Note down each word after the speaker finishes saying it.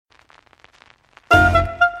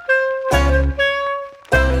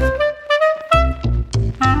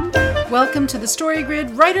Welcome to the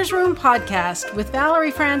StoryGrid Writer's Room podcast with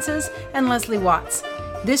Valerie Francis and Leslie Watts.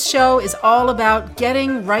 This show is all about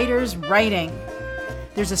getting writers writing.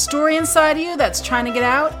 There's a story inside of you that's trying to get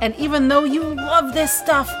out, and even though you love this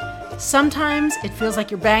stuff, sometimes it feels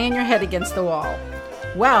like you're banging your head against the wall.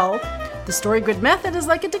 Well, the StoryGrid method is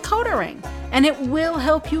like a decoder ring, and it will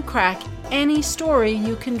help you crack any story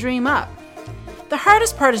you can dream up. The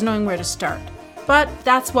hardest part is knowing where to start, but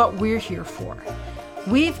that's what we're here for.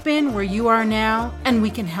 We've been where you are now, and we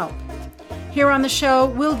can help. Here on the show,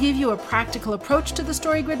 we'll give you a practical approach to the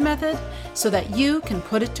StoryGrid method so that you can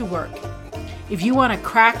put it to work. If you want to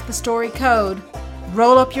crack the story code,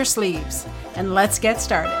 roll up your sleeves, and let's get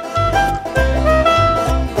started.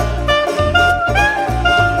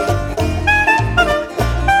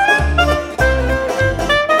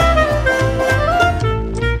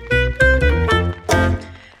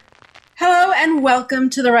 Welcome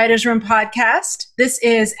to the Writer's Room podcast. This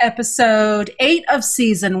is episode 8 of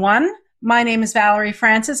season 1. My name is Valerie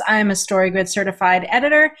Francis. I am a StoryGrid certified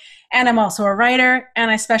editor, and I'm also a writer,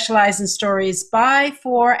 and I specialize in stories by,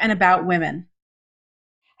 for, and about women.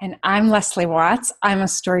 And I'm Leslie Watts. I'm a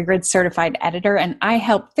StoryGrid certified editor, and I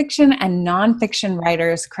help fiction and nonfiction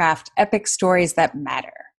writers craft epic stories that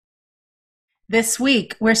matter. This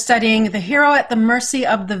week, we're studying the hero at the mercy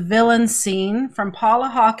of the villain scene from Paula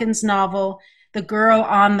Hawkins' novel, The Girl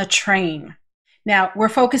on the Train. Now, we're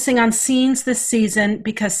focusing on scenes this season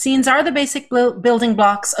because scenes are the basic building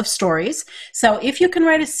blocks of stories. So if you can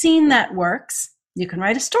write a scene that works, you can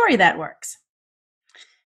write a story that works.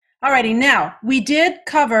 Alrighty, now, we did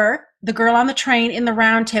cover The Girl on the Train in the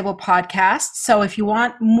Roundtable podcast. So if you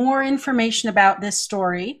want more information about this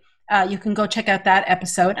story, you can go check out that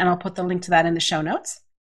episode, and I'll put the link to that in the show notes.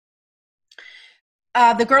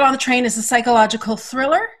 The Girl on the Train is a psychological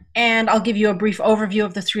thriller, and I'll give you a brief overview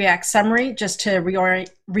of the 3-act summary just to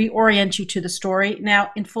reorient you to the story.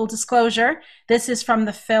 Now, in full disclosure, this is from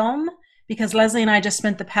the film because Leslie and I just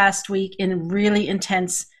spent the past week in really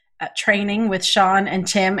intense training with Sean and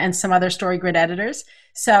Tim and some other StoryGrid editors.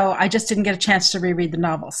 So I just didn't get a chance to reread the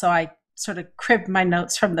novel. So I sort of cribbed my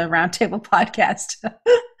notes from the Roundtable podcast.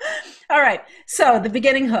 All right, so the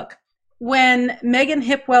beginning hook. When Megan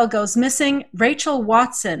Hipwell goes missing, Rachel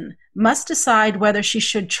Watson must decide whether she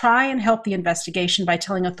should try and help the investigation by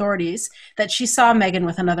telling authorities that she saw Megan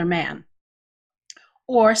with another man,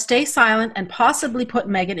 or stay silent and possibly put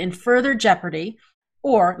Megan in further jeopardy,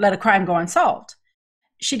 or let a crime go unsolved.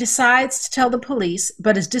 She decides to tell the police,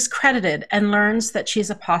 but is discredited and learns that she is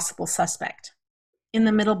a possible suspect. In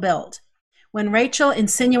the middle build. When Rachel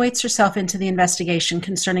insinuates herself into the investigation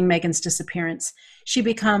concerning Megan's disappearance, she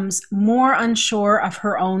becomes more unsure of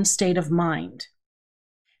her own state of mind.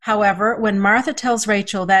 However, when Martha tells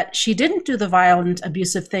Rachel that she didn't do the violent,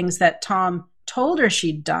 abusive things that Tom told her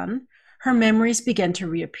she'd done, her memories begin to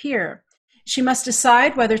reappear. She must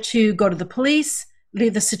decide whether to go to the police,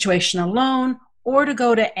 leave the situation alone, or to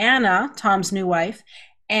go to Anna, Tom's new wife,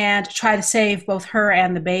 and try to save both her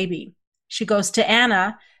and the baby. She goes to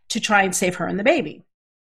Anna to try and save her and the baby.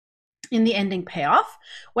 In the ending payoff,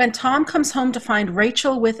 when Tom comes home to find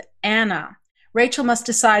Rachel with Anna, Rachel must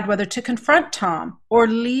decide whether to confront Tom or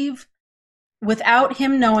leave without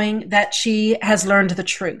him knowing that she has learned the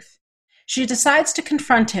truth. She decides to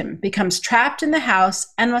confront him, becomes trapped in the house,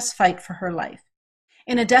 and must fight for her life.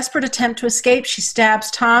 In a desperate attempt to escape, she stabs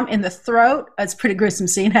Tom in the throat. It's a pretty gruesome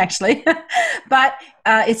scene, actually. But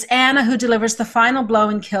it's Anna who delivers the final blow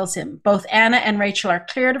and kills him. Both Anna and Rachel are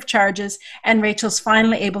cleared of charges, and Rachel's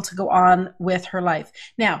finally able to go on with her life.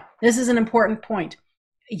 Now, this is an important point.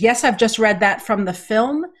 Yes, I've just read that from the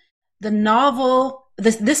film. The novel,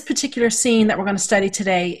 this particular scene that we're going to study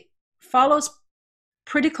today follows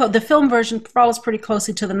pretty close. The film version follows pretty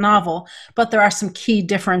closely to the novel, but there are some key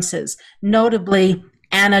differences. Notably,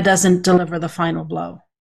 Anna doesn't deliver the final blow.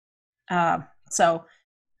 So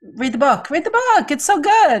read the book. Read the book. It's so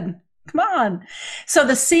good. Come on. So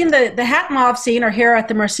the scene, the hat mob scene, or Hero at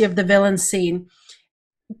the Mercy of the Villain scene,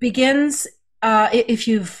 begins, if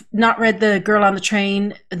you've not read The Girl on the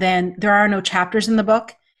Train, then there are no chapters in the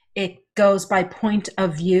book. It goes by point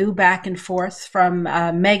of view back and forth from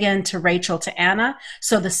Megan to Rachel to Anna.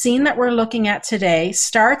 So the scene that we're looking at today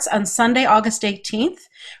starts on Sunday, August 18th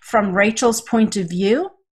from Rachel's point of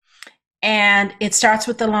view. And it starts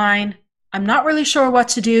with the line, "I'm not really sure what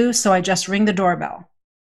to do, so I just ring the doorbell."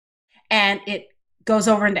 And it goes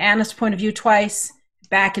over into Anna's point of view twice,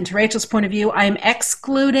 back into Rachel's point of view. I am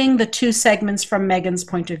excluding the 2 segments from Megan's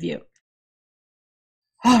point of view.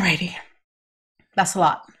 Alrighty. That's a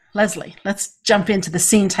lot. Leslie, let's jump into the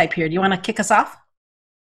scene type here. Do you want to kick us off?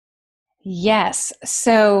 Yes.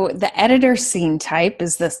 So the editor scene type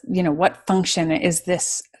is this, what function is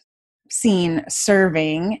this scene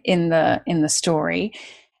serving in the story?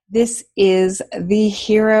 This is the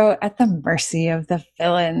hero at the mercy of the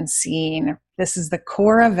villain scene. This is the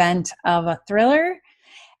core event of a thriller,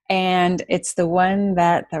 and it's the one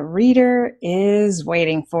that the reader is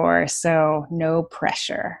waiting for, so no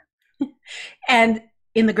pressure. And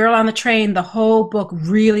in The Girl on the Train, the whole book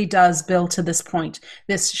really does build to this point,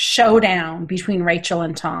 this showdown between Rachel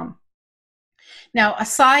and Tom. Now, a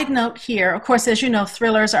side note here, of course, as you know,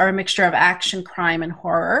 thrillers are a mixture of action, crime, and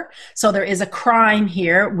horror. So there is a crime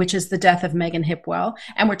here, which is the death of Megan Hipwell,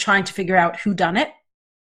 and we're trying to figure out who done it.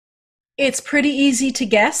 It's pretty easy to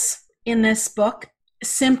guess in this book,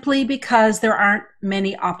 simply because there aren't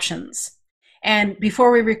many options. And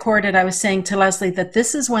before we recorded, I was saying to Leslie that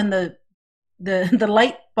this is when the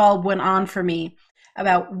light bulb went on for me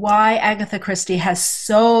about why Agatha Christie has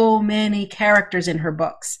so many characters in her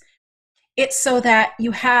books. It's so that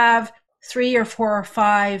you have 3 or 4 or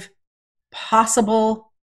 5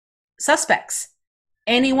 possible suspects.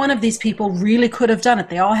 Any one of these people really could have done it.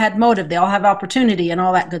 They all had motive, they all have opportunity, and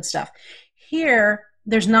all that good stuff. Here,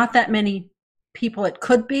 there's not that many people it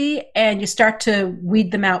could be, and you start to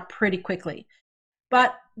weed them out pretty quickly.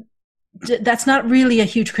 But that's not really a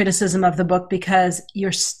huge criticism of the book, because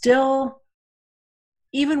you're still,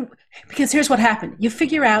 because here's what happened. You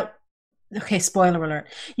figure out, okay, spoiler alert,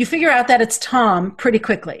 you figure out that it's Tom pretty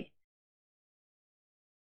quickly.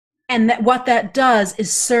 And that what that does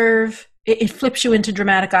is it flips you into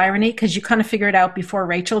dramatic irony, because you kind of figure it out before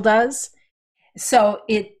Rachel does. So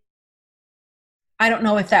I don't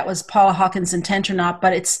know if that was Paula Hawkins' intent or not,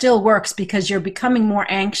 but it still works, because you're becoming more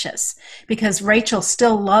anxious, because Rachel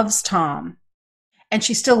still loves Tom and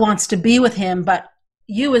she still wants to be with him. But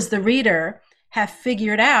you as the reader have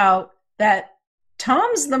figured out that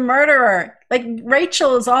Tom's the murderer. Like,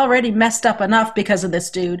 Rachel is already messed up enough because of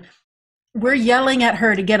this dude. We're yelling at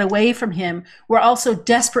her to get away from him. We're also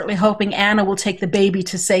desperately hoping Anna will take the baby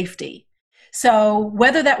to safety. So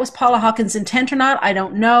whether that was Paula Hawkins' intent or not, I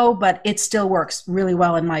don't know, but it still works really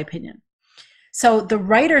well in my opinion. So the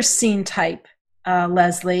writer's scene type,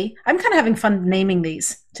 Leslie, I'm kind of having fun naming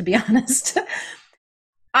these, to be honest.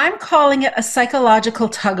 I'm calling it a psychological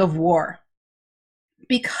tug of war,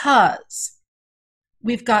 because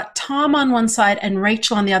we've got Tom on one side and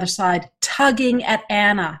Rachel on the other side, tugging at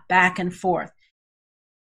Anna back and forth.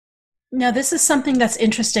 Now, this is something that's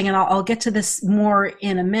interesting, and I'll get to this more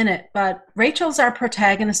in a minute, but Rachel's our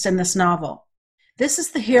protagonist in this novel. This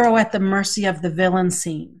is the hero at the mercy of the villain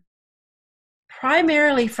scene,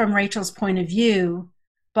 primarily from Rachel's point of view,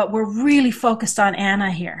 but we're really focused on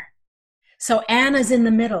Anna here. So Anna's in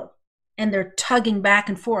the middle, and they're tugging back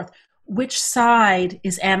and forth. Which side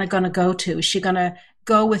is Anna going to go to? Is she going to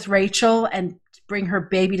go with Rachel and bring her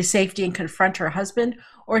baby to safety and confront her husband?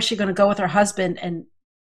 Or is she going to go with her husband and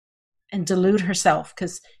delude herself?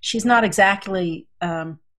 Because she's not exactly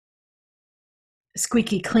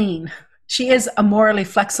squeaky clean. She is a morally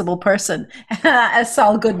flexible person, as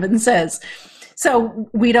Saul Goodman says. So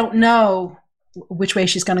we don't know which way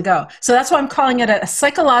she's going to go. So that's why I'm calling it a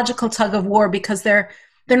psychological tug of war, because they're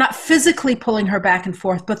not physically pulling her back and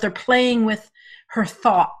forth, but they're playing with her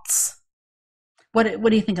thoughts. What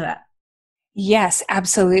do you think of that? Yes,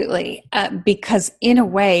 absolutely. Because in a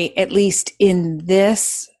way, at least in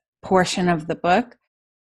this portion of the book,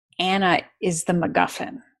 Anna is the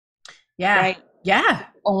MacGuffin. Yeah. Right? Yeah.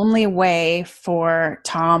 The only way for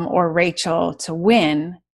Tom or Rachel to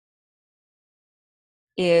win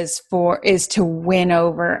is to win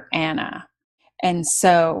over Anna. And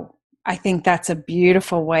so I think that's a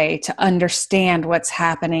beautiful way to understand what's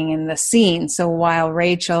happening in the scene. So while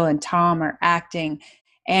Rachel and Tom are acting,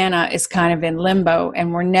 Anna is kind of in limbo,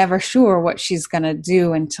 and we're never sure what she's going to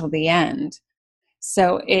do until the end.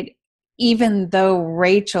 So even though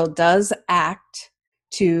Rachel does act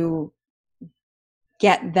to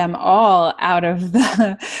get them all out of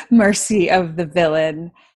the mercy of the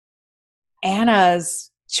villain,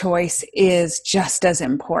 Anna's choice is just as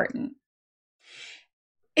important.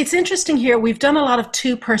 It's interesting here. We've done a lot of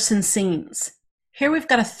 2-person scenes. Here we've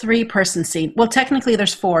got a 3-person scene. Well, technically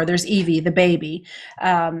there's 4. There's Evie, the baby.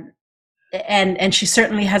 And she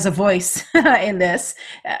certainly has a voice in this.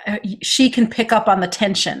 She can pick up on the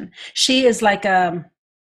tension. She is like a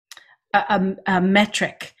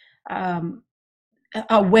metric,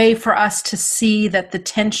 a way for us to see that the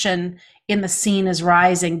tension in the scene is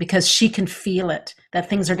rising, because she can feel it, that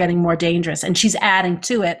things are getting more dangerous, and she's adding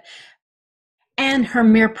to it. And her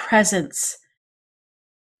mere presence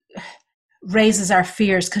raises our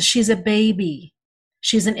fears, because she's a baby.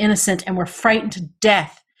 She's an innocent, and we're frightened to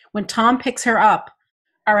death When Tom picks her up,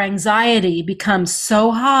 our anxiety becomes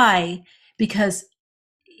so high because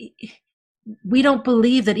we don't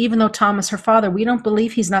believe that, even though Tom is her father, we don't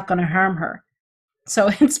believe he's not going to harm her. So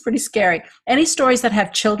it's pretty scary. Any stories that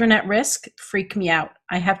have children at risk freak me out.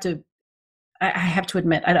 I have to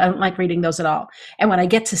admit, I don't like reading those at all. And when I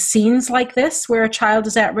get to scenes like this where a child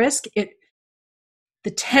is at risk,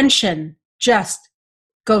 the tension just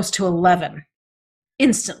goes to 11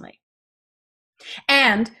 instantly.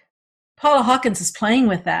 And Paula Hawkins is playing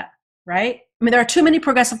with that, right? I mean, there are too many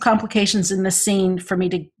progressive complications in this scene for me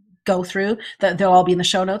to go through. They'll all be in the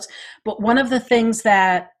show notes. But one of the things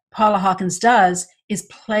that Paula Hawkins does is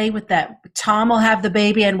play with that. Tom will have the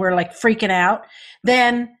baby and we're like freaking out.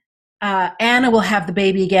 Then Anna will have the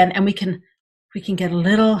baby again, and we can get a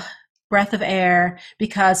little breath of air,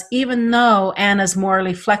 because even though Anna's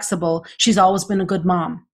morally flexible, she's always been a good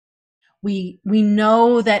mom. We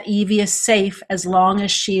know that Evie is safe as long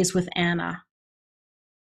as she is with Anna.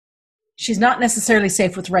 She's not necessarily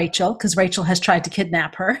safe with Rachel, because Rachel has tried to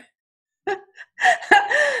kidnap her.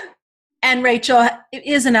 And Rachel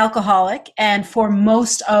is an alcoholic, and for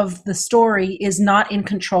most of the story is not in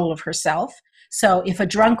control of herself. So if a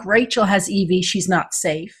drunk Rachel has Evie, she's not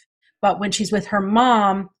safe. But when she's with her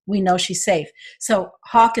mom, we know she's safe. So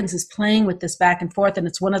Hawkins is playing with this back and forth, and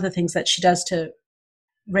it's one of the things that she does to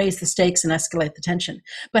raise the stakes and escalate the tension.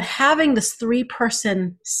 But having this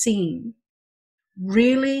 3-person scene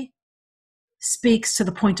really speaks to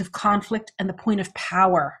the point of conflict and the point of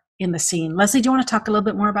power in the scene. Leslie, do you want to talk a little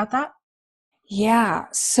bit more about that? Yeah.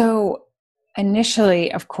 So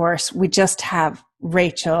initially, of course, we just have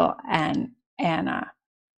Rachel and Anna,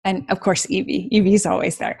 and of course Evie. Evie's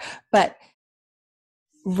always there, but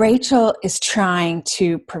Rachel is trying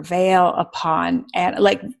to prevail upon Anna,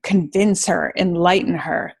 like convince her, enlighten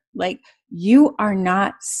her, like, you are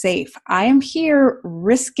not safe. I am here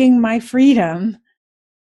risking my freedom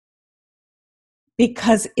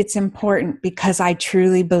because it's important, because I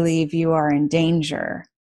truly believe you are in danger.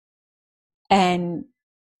 And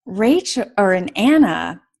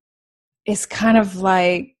Anna is kind of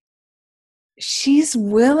like, she's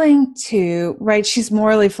willing to, right? She's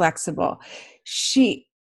morally flexible. She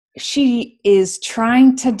is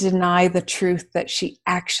trying to deny the truth that she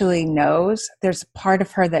actually knows. There's a part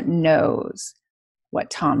of her that knows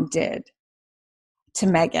what Tom did to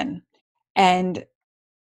Megan, and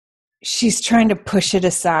she's trying to push it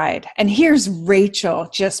aside. And here's Rachel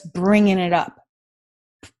just bringing it up,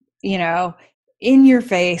 in your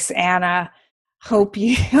face, Anna. Hope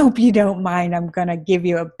you don't mind. I'm going to give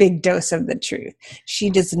you a big dose of the truth. She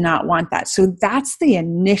does not want that. So that's the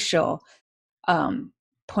initial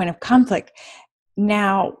point of conflict.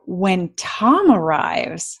 Now, when Tom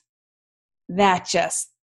arrives, that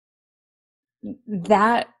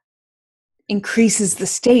increases the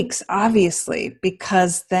stakes, obviously,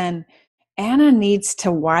 because then Anna needs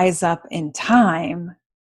to wise up in time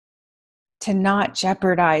to not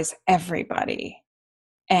jeopardize everybody.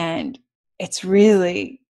 And it's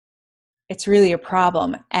really a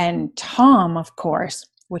problem. And Tom, of course,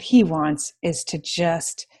 what he wants is to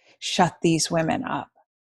just shut these women up,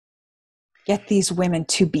 get these women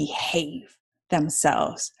to behave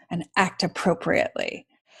themselves and act appropriately.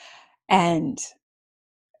 And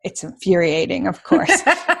it's infuriating, of course.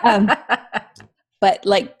 But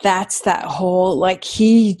like, that's that whole, like,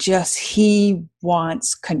 he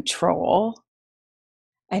wants control.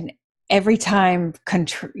 And every time,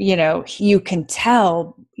 you can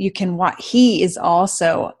tell, he is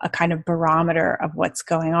also a kind of barometer of what's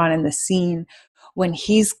going on in the scene. When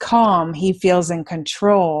he's calm, he feels in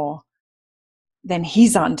control, then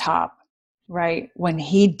he's on top, right? When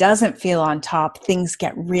he doesn't feel on top, things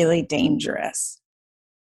get really dangerous.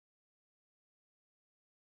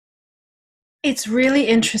 It's really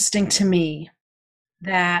interesting to me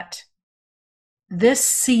that this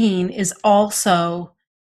scene is also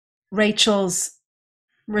Rachel's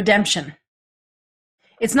redemption.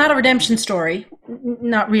 It's not a redemption story,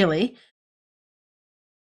 not really.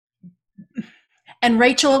 And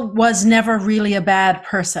Rachel was never really a bad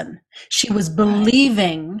person. She was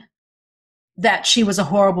believing that she was a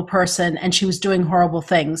horrible person and she was doing horrible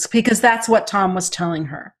things, because that's what Tom was telling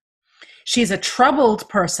her. She's a troubled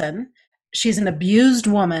person. She's an abused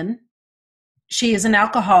woman. She is an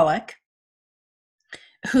alcoholic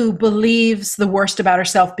who believes the worst about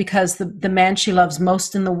herself because the man she loves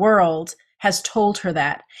most in the world has told her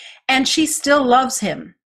that. And she still loves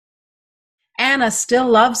him. Anna still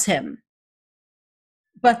loves him.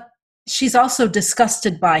 But she's also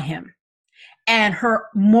disgusted by him. And her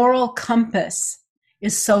moral compass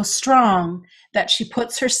is so strong that she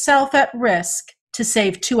puts herself at risk to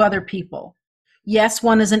save 2 other people Yes,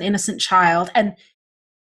 one is an innocent child. And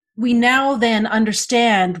we now then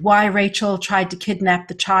understand why Rachel tried to kidnap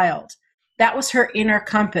the child. That was her inner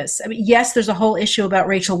compass. I mean, yes, there's a whole issue about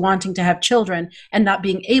Rachel wanting to have children and not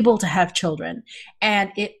being able to have children.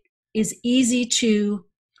 And it is easy to,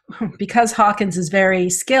 because Hawkins is very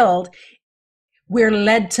skilled, we're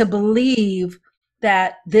led to believe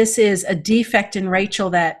that this is a defect in Rachel,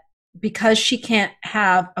 that because she can't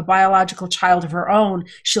have a biological child of her own,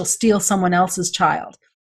 she'll steal someone else's child.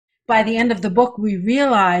 By the end of the book, we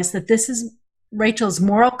realize that this is Rachel's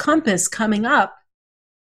moral compass coming up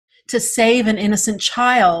to save an innocent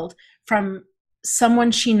child from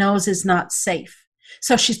someone she knows is not safe.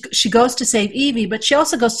 So she goes to save Evie, but she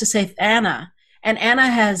also goes to save Anna. And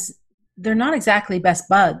Anna they're not exactly best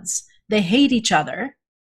buds. They hate each other.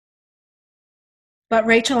 But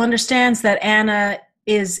Rachel understands that Anna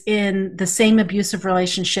is in the same abusive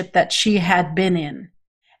relationship that she had been in.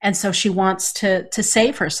 And so she wants to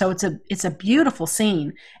save her. So it's a beautiful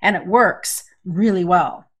scene, and it works really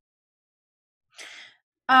well.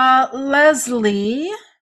 Leslie,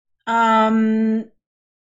 why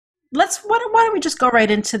don't we just go right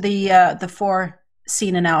into the 4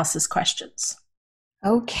 scene analysis questions?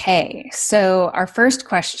 Okay, so our first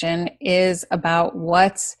question is about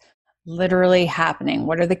what's literally happening.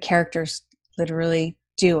 What are the characters literally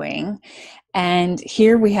doing? And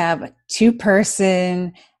here we have a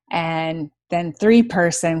 2-person and then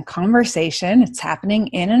 3-person conversation. It's happening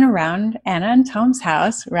in and around Anna and Tom's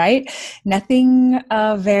house, right? Nothing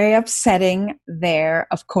very upsetting there.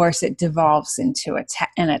 Of course, it devolves into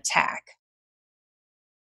an attack.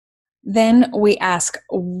 Then we ask,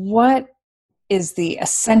 what is the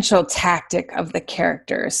essential tactic of the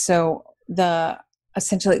characters? So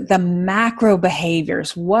essentially the macro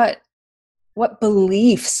behaviors, what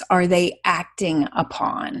beliefs are they acting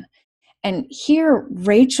upon? And here,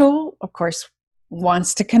 Rachel, of course,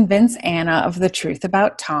 wants to convince Anna of the truth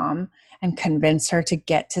about Tom and convince her to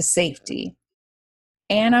get to safety.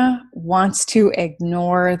 Anna wants to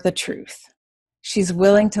ignore the truth. She's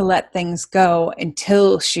willing to let things go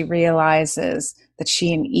until she realizes that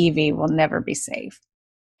she and Evie will never be safe.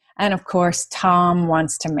 And of course, Tom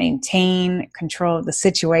wants to maintain control of the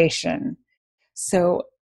situation. So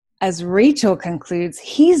as Rachel concludes,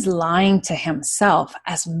 he's lying to himself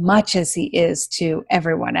as much as he is to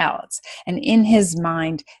everyone else. And in his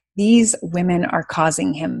mind, these women are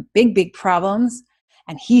causing him big, big problems,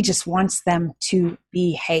 and he just wants them to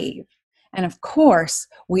behave. And of course,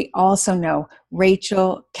 we also know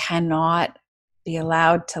Rachel cannot be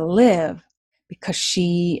allowed to live because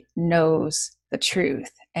she knows the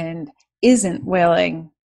truth and isn't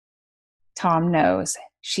willing, Tom knows,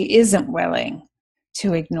 she isn't willing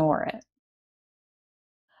to ignore it.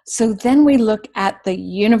 So then we look at the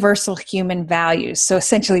universal human values. So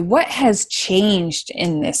essentially, what has changed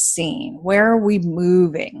in this scene? Where are we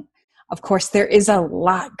moving? Of course, there is a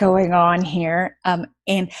lot going on here.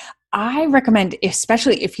 And I recommend,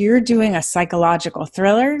 especially if you're doing a psychological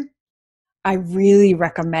thriller, I really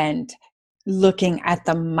recommend looking at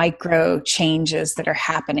the micro changes that are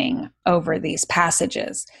happening over these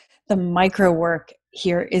passages. The micro work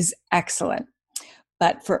here is excellent.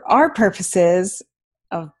 But for our purposes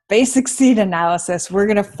of basic scene analysis, we're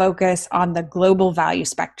going to focus on the global value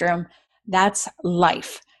spectrum. That's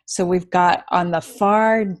life. So we've got on the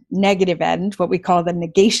far negative end, what we call the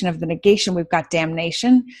negation of the negation, we've got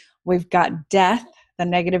damnation, we've got death, the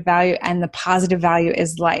negative value, and the positive value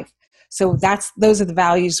is life. So those are the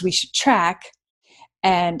values we should track.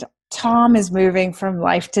 And Tom is moving from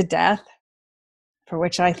life to death, for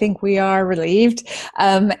which I think we are relieved.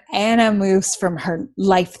 Anna moves from her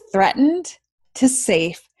life threatened to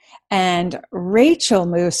safe, and Rachel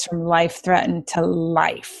moves from life threatened to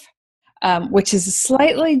life, which is a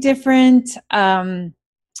slightly different,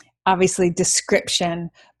 obviously, description,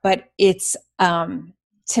 but it's,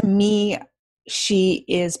 to me, she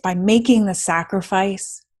is, by making the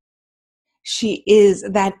sacrifice,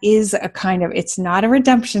 that is a kind of, it's not a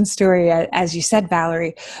redemption story, as you said,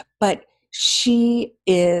 Valerie, but she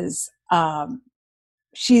is,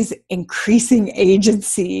 she's increasing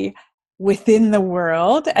agency within the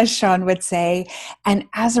world, as Sean would say. And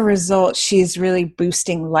as a result, she's really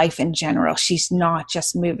boosting life in general. She's not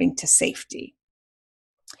just moving to safety.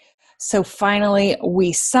 So finally,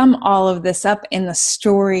 we sum all of this up in the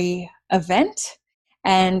story event.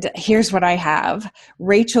 And here's what I have.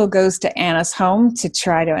 Rachel goes to Anna's home to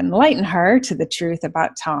try to enlighten her to the truth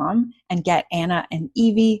about Tom and get Anna and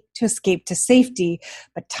Evie to escape to safety.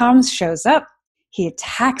 But Tom shows up. He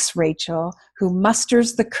attacks Rachel, who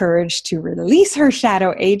musters the courage to release her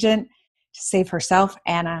shadow agent to save herself,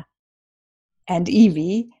 Anna, and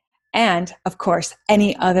Evie. and of course,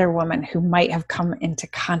 any other woman who might have come into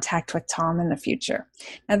contact with Tom in the future.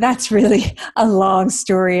 Now, that's really a long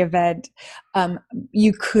story event.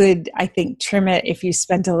 You could, I think, trim it if you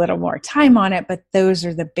spent a little more time on it, but those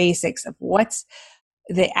are the basics of what's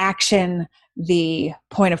the action, the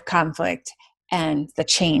point of conflict, and the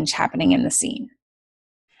change happening in the scene.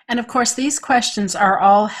 And of course, these questions are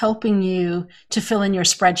all helping you to fill in your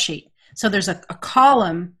spreadsheet. So there's a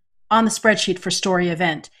column on the spreadsheet for story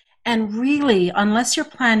event. And really, unless you're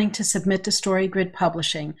planning to submit to StoryGrid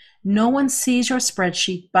Publishing, no one sees your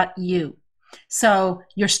spreadsheet but you. So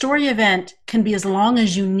your story event can be as long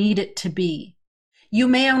as you need it to be. You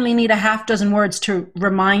may only need a half dozen words to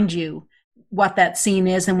remind you what that scene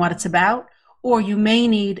is and what it's about, or you may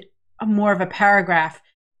need more of a paragraph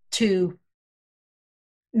to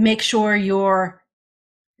make sure you're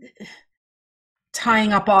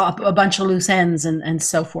tying up a bunch of loose ends and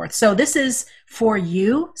so forth. So this is for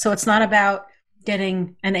you. So it's not about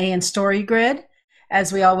getting an A in StoryGrid,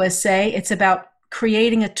 as we always say. It's about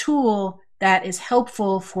creating a tool that is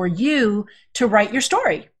helpful for you to write your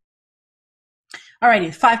story.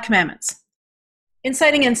 Alrighty, 5 commandments.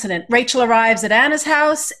 Inciting incident. Rachel arrives at Anna's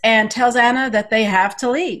house and tells Anna that they have to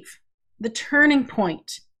leave. The turning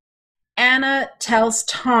point. Anna tells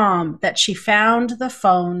Tom that she found the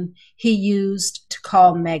phone he used to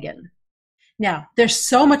call Megan. Now, there's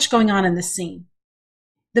so much going on in this scene.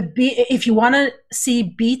 If you want to see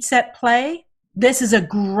beats at play, this is a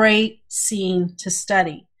great scene to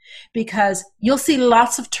study because you'll see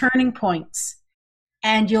lots of turning points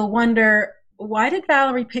and you'll wonder, why did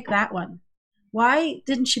Valerie pick that one? Why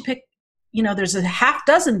didn't she pick, there's a half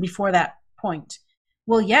dozen before that point.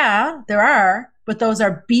 Well, yeah, there are, but those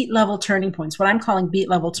are beat level turning points, what I'm calling beat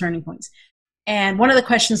level turning points. And one of the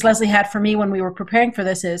questions Leslie had for me when we were preparing for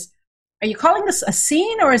this is, are you calling this a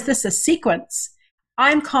scene or is this a sequence?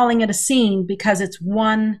 I'm calling it a scene because it's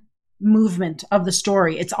one movement of the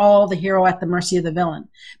story. It's all the hero at the mercy of the villain,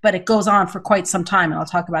 but it goes on for quite some time, and I'll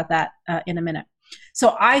talk about that in a minute.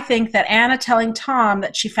 So I think that Anna telling Tom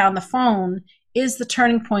that she found the phone is the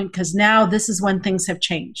turning point because now this is when things have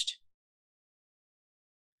changed.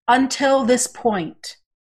 Until this point,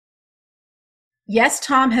 yes,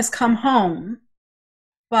 Tom has come home,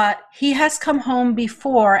 but he has come home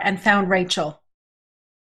before and found Rachel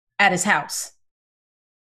at his house.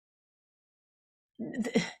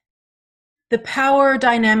 The power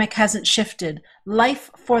dynamic hasn't shifted. Life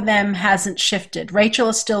for them hasn't shifted. Rachel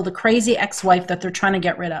is still the crazy ex-wife that they're trying to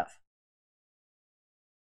get rid of.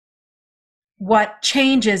 What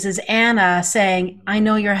changes is Anna saying, I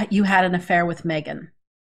know you had an affair with Megan.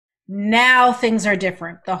 Now things are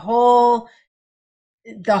different. The whole,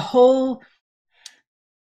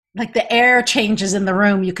 like the air changes in the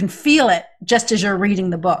room. You can feel it just as you're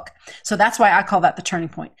reading the book. So that's why I call that the turning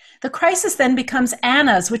point. The crisis then becomes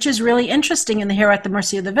Anna's, which is really interesting in the hero at the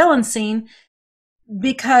mercy of the villain scene,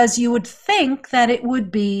 because you would think that it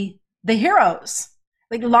would be the hero's,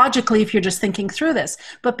 like logically, if you're just thinking through this.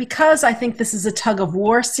 But because I think this is a tug of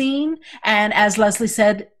war scene, and as Leslie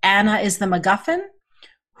said, Anna is the MacGuffin,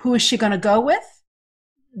 who is she going to go with?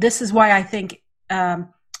 This is why I think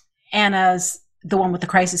Anna's the one with the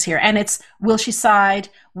crisis here. And it's, will she side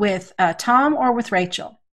with Tom or with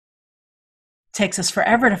Rachel? Takes us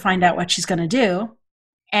forever to find out what she's going to do.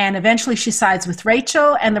 And eventually she sides with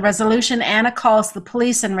Rachel, and the resolution, Anna calls the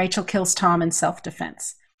police and Rachel kills Tom in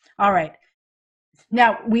self-defense. All right.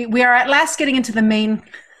 Now, we are at last getting into the main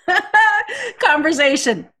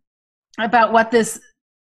conversation about what this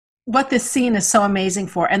scene is so amazing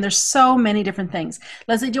for. And there's so many different things.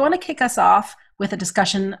 Leslie, do you want to kick us off with a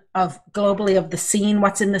discussion of globally of the scene,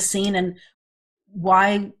 what's in the scene, and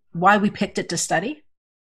why we picked it to study?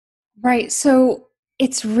 Right. So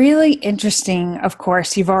it's really interesting. Of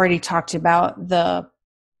course, you've already talked about that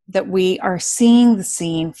we are seeing the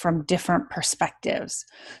scene from different perspectives.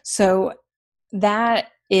 So that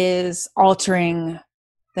is altering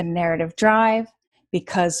the narrative drive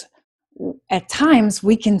because at times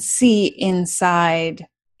we can see inside,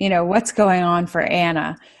 what's going on for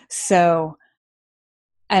Anna. So,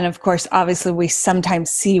 and of course, obviously we sometimes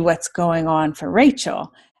see what's going on for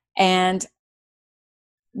Rachel. And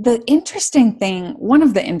the interesting thing, one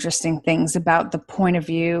of the interesting things about the point of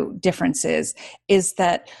view differences is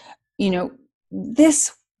that,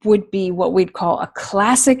 this would be what we'd call a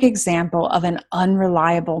classic example of an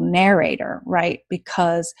unreliable narrator, right?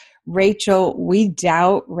 Because we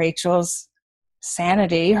doubt Rachel's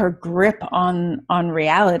sanity, her grip on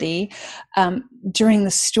reality during the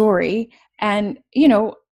story. And,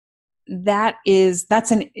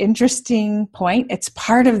 that's an interesting point. It's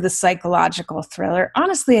part of the psychological thriller.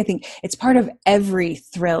 Honestly, I think it's part of every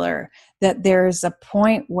thriller that there's a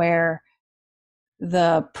point where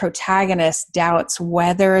the protagonist doubts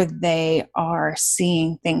whether they are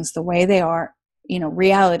seeing things the way they are,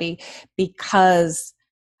 reality, because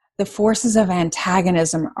the forces of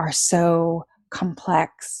antagonism are so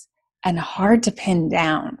complex and hard to pin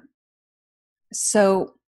down.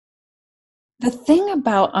 So the thing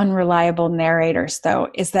about unreliable narrators, though,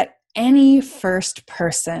 is that any first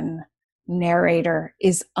person narrator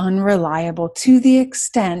is unreliable to the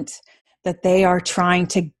extent that they are trying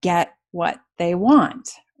to get what they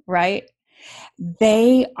want, right?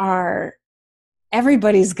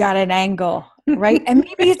 Everybody's got an angle, right? And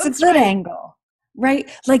maybe it's a good angle, right?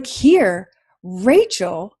 Like here,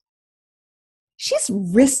 Rachel, she's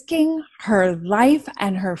risking her life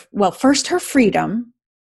and first her freedom,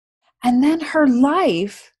 and then her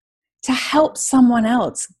life to help someone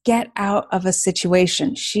else get out of a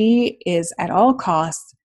situation. She is at all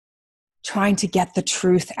costs trying to get the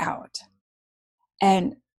truth out.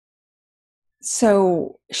 And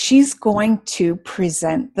so she's going to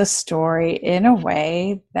present the story in a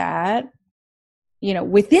way that,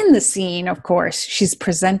 within the scene, of course, she's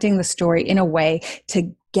presenting the story in a way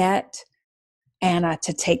to get Anna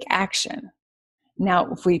to take action.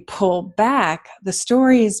 Now, if we pull back, the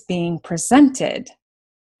story is being presented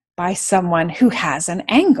by someone who has an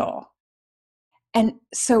angle. And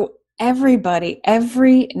so every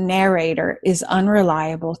narrator is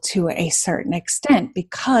unreliable to a certain extent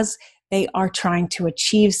because they are trying to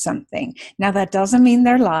achieve something. Now, that doesn't mean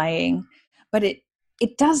they're lying, but it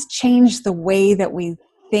does change the way that we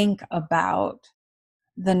think about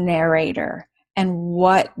the narrator and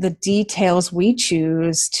what the details we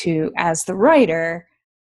choose to, as the writer,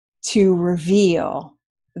 to reveal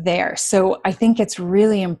there. So I think it's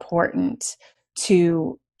really important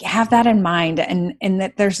to have that in mind, and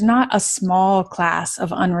that there's not a small class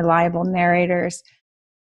of unreliable narrators.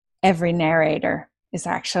 Every narrator is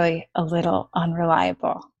actually a little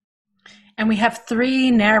unreliable. And we have 3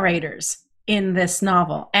 narrators in this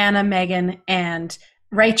novel: Anna, Megan, and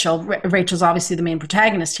Rachel. Rachel's obviously the main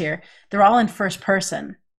protagonist here. They're all in first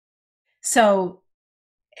person. So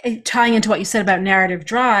tying into what you said about narrative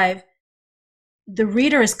drive, the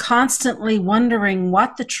reader is constantly wondering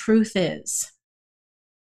what the truth is.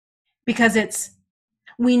 Because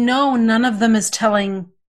we know none of them is telling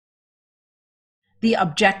the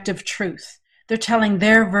objective truth. They're telling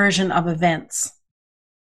their version of events.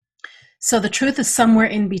 So the truth is somewhere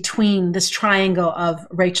in between this triangle of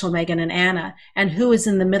Rachel, Megan, and Anna. And who is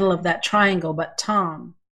in the middle of that triangle but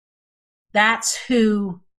Tom? That's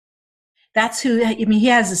who, he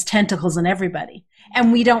has his tentacles in everybody.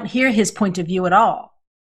 And we don't hear his point of view at all.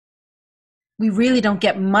 We really don't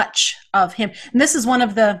get much of him. And this is one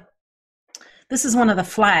of the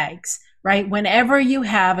flags, right? Whenever you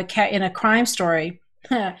have in a crime story,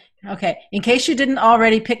 okay, in case you didn't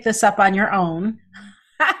already pick this up on your own,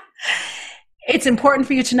 it's important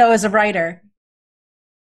for you to know as a writer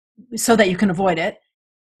so that you can avoid it.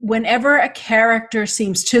 Whenever a character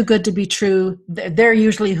seems too good to be true, they're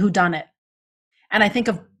usually whodunit. And I think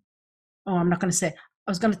of, I'm not going to say,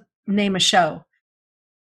 I was going to name a show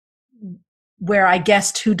where I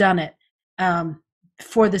guessed whodunit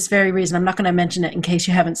for this very reason. I'm not going to mention it in case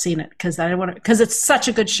you haven't seen it, because it's such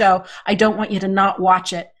a good show. I don't want you to not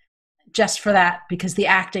watch it just for that, because the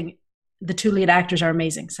 2 lead actors are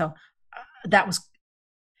amazing. So that was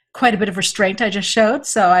quite a bit of restraint I just showed.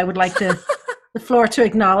 So I would like the floor to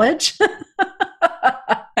acknowledge.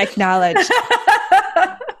 Acknowledge.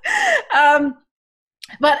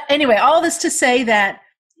 But anyway, all this to say that,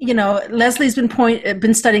 Leslie's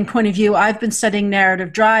been studying point of view. I've been studying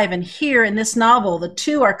narrative drive. And here in this novel, the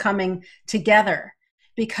 2 are coming together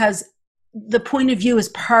because the point of view is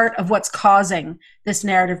part of what's causing this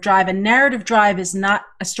narrative drive. And narrative drive is not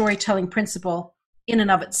a storytelling principle in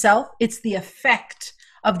and of itself. It's the effect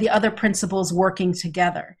of the other principles working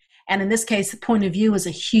together. And in this case, the point of view is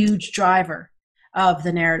a huge driver of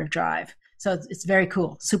the narrative drive. So it's very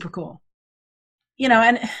cool, super cool.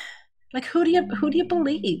 And like, who do you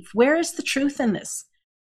believe? Where is the truth in this?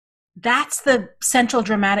 That's the central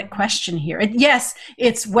dramatic question here. Yes,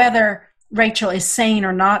 it's whether Rachel is sane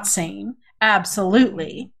or not sane.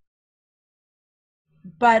 Absolutely.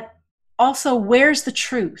 But also, where's the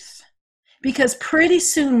truth? Because pretty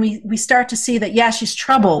soon we start to see that, she's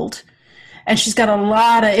troubled and she's got a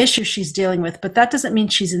lot of issues she's dealing with, but that doesn't mean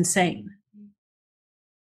she's insane.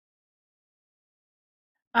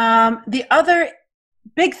 The other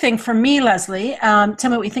big thing for me, Leslie, tell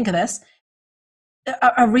me what you think of this.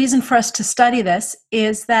 A reason for us to study this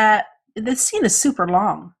is that this scene is super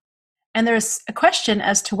long, and there's a question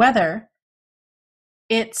as to whether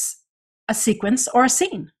it's a sequence or a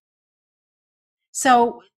scene.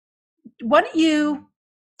 So why don't you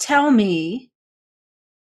tell me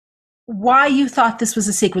why you thought this was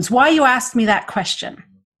a sequence, why you asked me that question?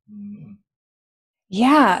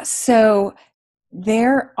 Yeah, so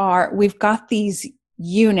we've got these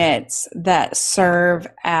units that serve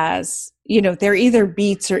as, they're either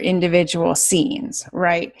beats or individual scenes,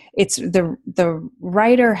 right? It's the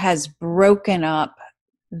writer has broken up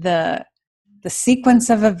the sequence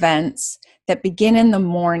of events that begin in the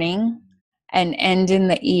morning and end in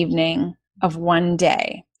the evening of one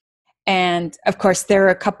day. And of course, there are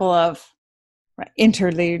a couple of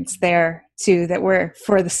interludes there too that were,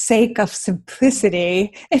 for the sake of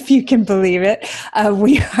simplicity, if you can believe it,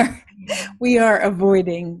 we are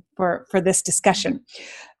avoiding for this discussion.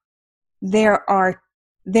 There are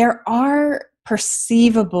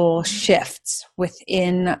perceivable shifts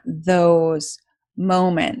within those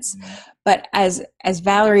moments, but as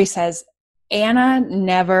Valerie says, Anna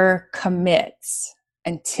never commits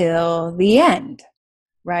until the end.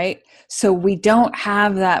 Right? So we don't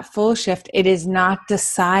have that full shift. It is not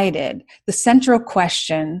decided. The central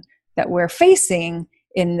question that we're facing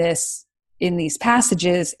in these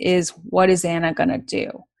passages is, what is Anna going to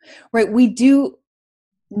do? Right? We do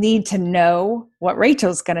need to know what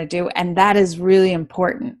Rachel's going to do, and that is really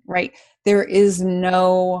important, right? It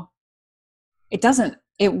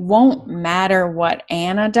won't matter what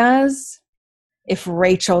Anna does if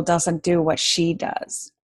Rachel doesn't do what she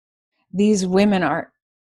does. These women are,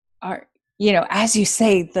 as you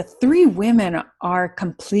say, the three women are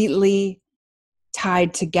completely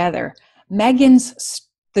tied together.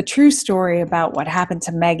 The true story about what happened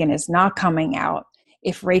to Megan is not coming out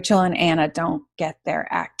if Rachel and Anna don't get their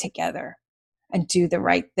act together and do the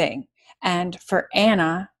right thing. And for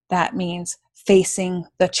Anna, that means facing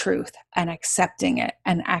the truth and accepting it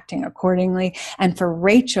and acting accordingly. And for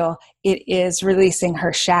Rachel, it is releasing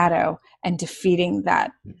her shadow and defeating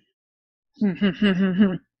that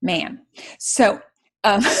man. So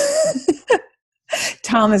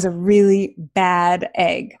Tom is a really bad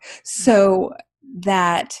egg. So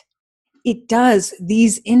that it does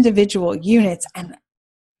these individual units, and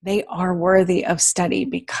they are worthy of study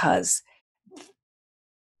because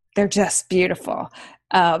they're just beautiful.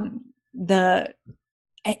 That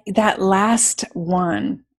last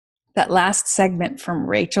segment from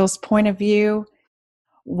Rachel's point of view,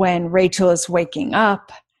 when Rachel is waking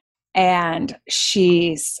up and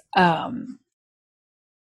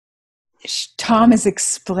Tom is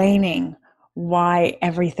explaining why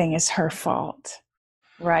everything is her fault,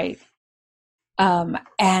 right?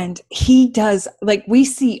 And he does, we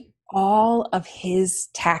see all of his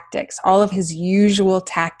tactics, all of his usual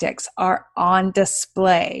tactics are on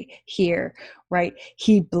display here, right?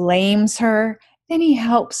 He blames her, then he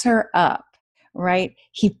helps her up, right?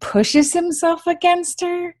 He pushes himself against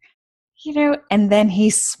her, and then he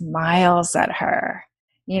smiles at her.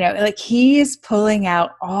 He is pulling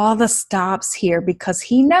out all the stops here because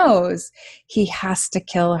he knows he has to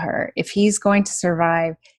kill her. If he's going to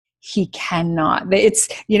survive, he cannot.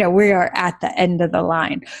 We are at the end of the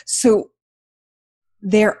line. So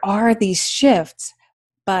there are these shifts,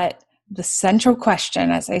 but the central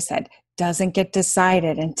question, as I said, doesn't get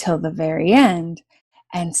decided until the very end.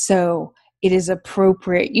 And so it is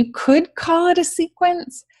appropriate. You could call it a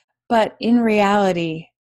sequence, but in reality,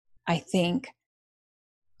 I think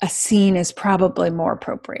a scene is probably more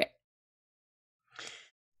appropriate.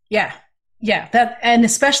 Yeah. That, and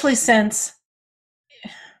especially since,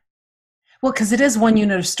 because it is one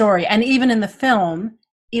unit of story, and even in the film,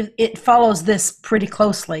 it follows this pretty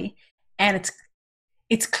closely, and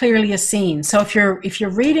it's clearly a scene. So if you're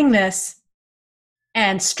reading this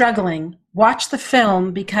and struggling, watch the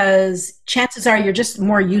film, because chances are you're just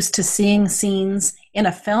more used to seeing scenes in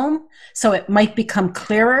a film, so it might become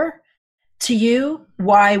clearer to you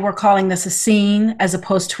why we're calling this a scene as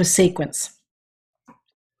opposed to a sequence.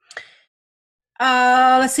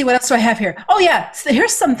 Let's see, what else do I have here? Oh yeah, so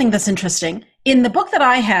here's something that's interesting. In the book that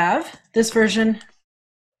I have, this version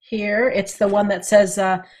here, it's the one that says,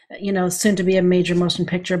 soon to be a major motion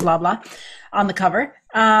picture, blah, blah, on the cover.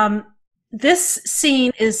 This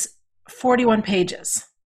scene is 41 pages.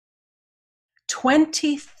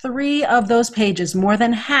 23 of those pages, more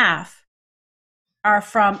than half, are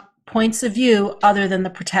from points of view other than the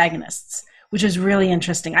protagonists, which is really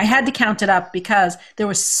interesting. I had to count it up because there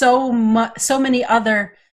was so much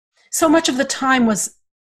of the time was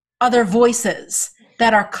other voices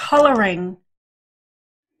that are coloring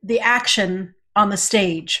the action on the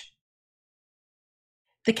stage.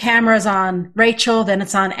 the camera's on Rachel, then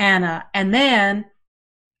it's on Anna. And then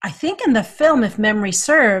I think in the film, if memory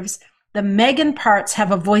serves, the Megan parts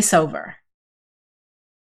have a voiceover.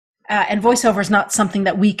 And voiceover is not something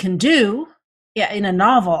that we can do in a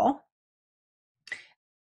novel.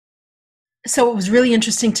 So it was really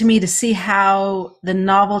interesting to me to see how the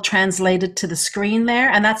novel translated to the screen there.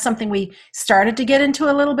 And that's something we started to get into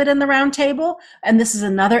a little bit in the roundtable. And this is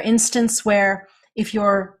another instance where if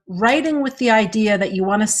you're writing with the idea that you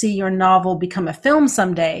want to see your novel become a film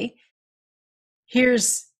someday,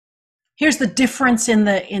 here's the difference in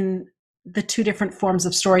the two different forms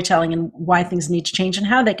of storytelling and why things need to change and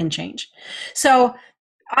how they can change. So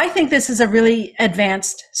I think this is a really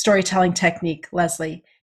advanced storytelling technique, Leslie.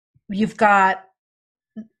 You've got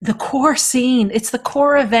the core scene. It's the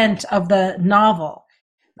core event of the novel.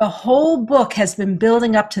 The whole book has been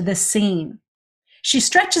building up to this scene. She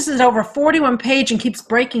stretches it over 41 pages and keeps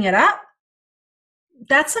breaking it up.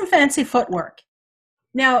 That's some fancy footwork.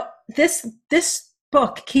 Now, this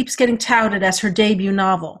book keeps getting touted as her debut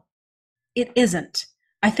novel. It isn't.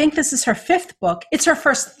 I think this is her 5th book. It's her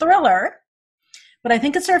first thriller, but I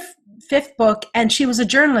think it's her 5th book, and she was a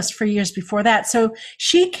journalist for years before that. So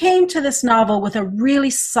she came to this novel with a really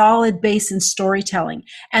solid base in storytelling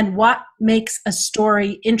and what makes a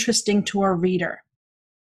story interesting to a reader.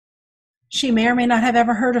 She may or may not have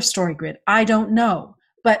ever heard of StoryGrid. I don't know,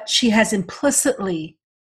 but she has implicitly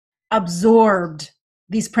absorbed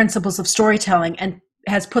these principles of storytelling and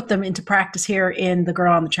has put them into practice here in The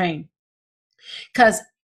Girl on the Train. Because,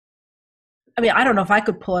 I mean, I don't know if I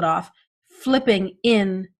could pull it off, flipping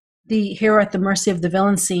in the hero at the mercy of the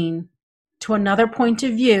villain scene to another point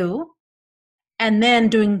of view and then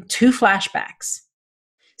doing 2 flashbacks.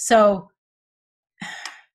 So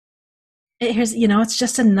here's, it's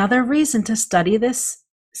just another reason to study this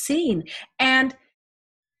scene and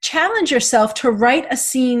challenge yourself to write a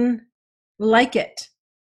scene like it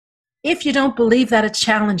if you don't believe that it's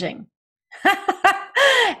challenging.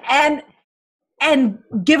 and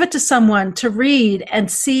give it to someone to read and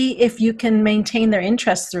see if you can maintain their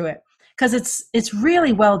interest through it, because it's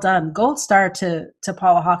really well done. Gold star to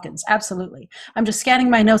Paula Hawkins, absolutely. I'm just scanning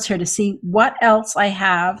my notes here to see what else I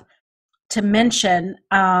have to mention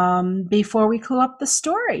before we clue up the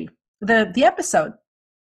story, the episode.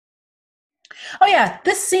 Oh yeah,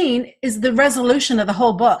 this scene is the resolution of the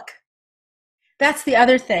whole book. That's the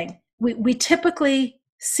other thing. We typically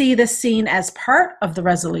see this scene as part of the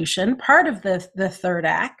resolution, part of the 3rd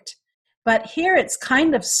act, but here it's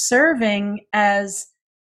kind of serving as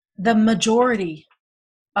the majority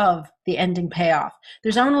of the ending payoff.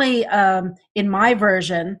 There's only, in my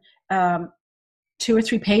version, 2 or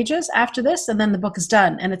 3 pages after this, and then the book is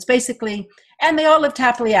done. And it's basically, and they all lived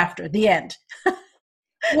happily after, the end.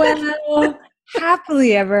 Well,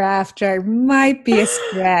 happily ever after might be a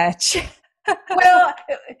stretch. well,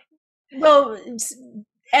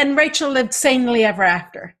 and Rachel lived sanely ever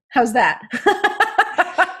after. How's that?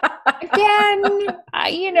 Again,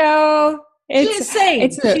 she's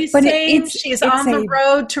sane. She's sane. She's on the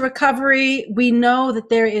road to recovery. We know that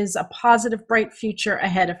there is a positive, bright future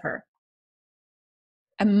ahead of her.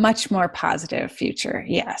 A much more positive future.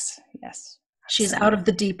 Yes. She's out of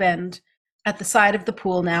the deep end, at the side of the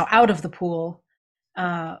pool now, out of the pool,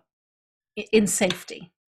 in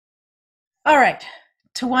safety. All right.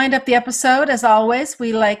 To wind up the episode, as always,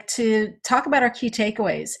 we like to talk about our key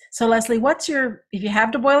takeaways. So, Leslie, if you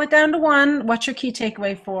have to boil it down to one, what's your key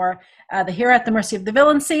takeaway for the hero at the mercy of the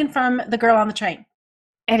villain scene from The Girl on the Train?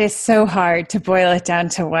 It is so hard to boil it down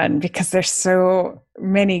to one because there's so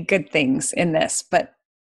many good things in this. But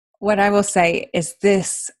what I will say is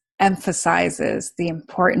this emphasizes the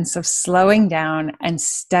importance of slowing down and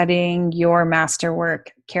studying your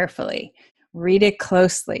masterwork carefully. Read it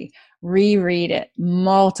closely. Reread it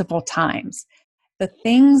multiple times. The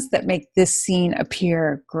things that make this scene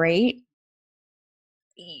appear great,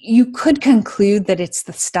 you could conclude that it's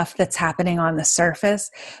the stuff that's happening on the surface,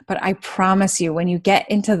 but I promise you, when you get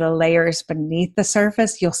into the layers beneath the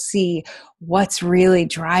surface, you'll see what's really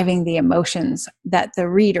driving the emotions that the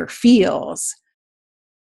reader feels.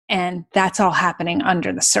 And that's all happening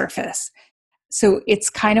under the surface. So it's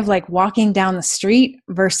kind of like walking down the street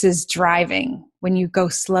versus driving. When you go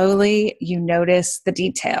slowly, you notice the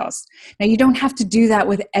details. Now, you don't have to do that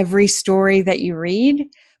with every story that you read,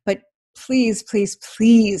 but please, please,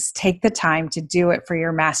 please take the time to do it for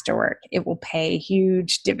your masterwork. It will pay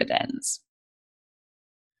huge dividends.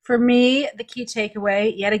 For me, the key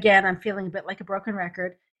takeaway, yet again, I'm feeling a bit like a broken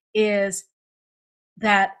record, is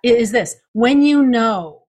this. When you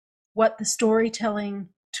know what the storytelling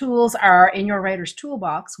tools are in your writer's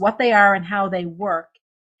toolbox, what they are and how they work,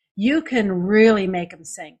 you can really make them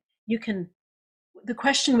sing. The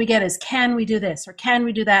question we get is, can we do this? Or can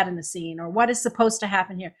we do that in the scene? Or what is supposed to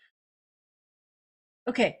happen here?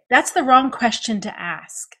 Okay, that's the wrong question to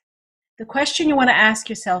ask. The question you want to ask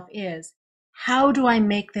yourself is, how do I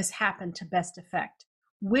make this happen to best effect?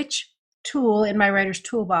 Which tool in my writer's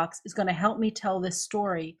toolbox is going to help me tell this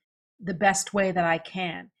story the best way that I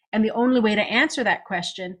can? And the only way to answer that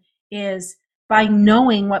question is by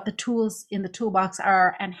knowing what the tools in the toolbox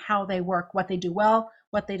are and how they work, what they do well,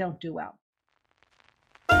 what they don't do well.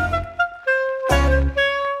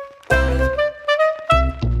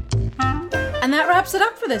 And that wraps it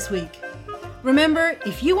up for this week. Remember,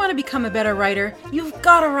 if you want to become a better writer, you've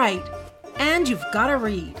got to write and you've got to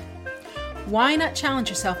read. Why not challenge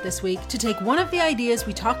yourself this week to take one of the ideas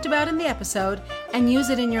we talked about in the episode and use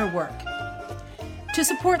it in your work? To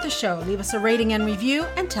support the show, leave us a rating and review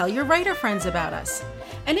and tell your writer friends about us.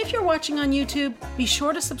 And if you're watching on YouTube, be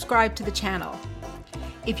sure to subscribe to the channel.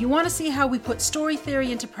 If you want to see how we put story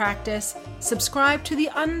theory into practice, subscribe to the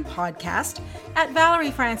Unpodcast at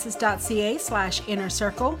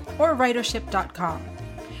valeriefrancis.ca/innercircle or writership.com.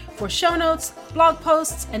 For show notes, blog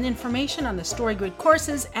posts, and information on the StoryGrid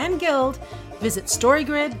courses and guild, visit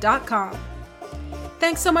storygrid.com.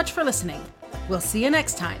 Thanks so much for listening. We'll see you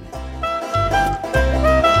next time.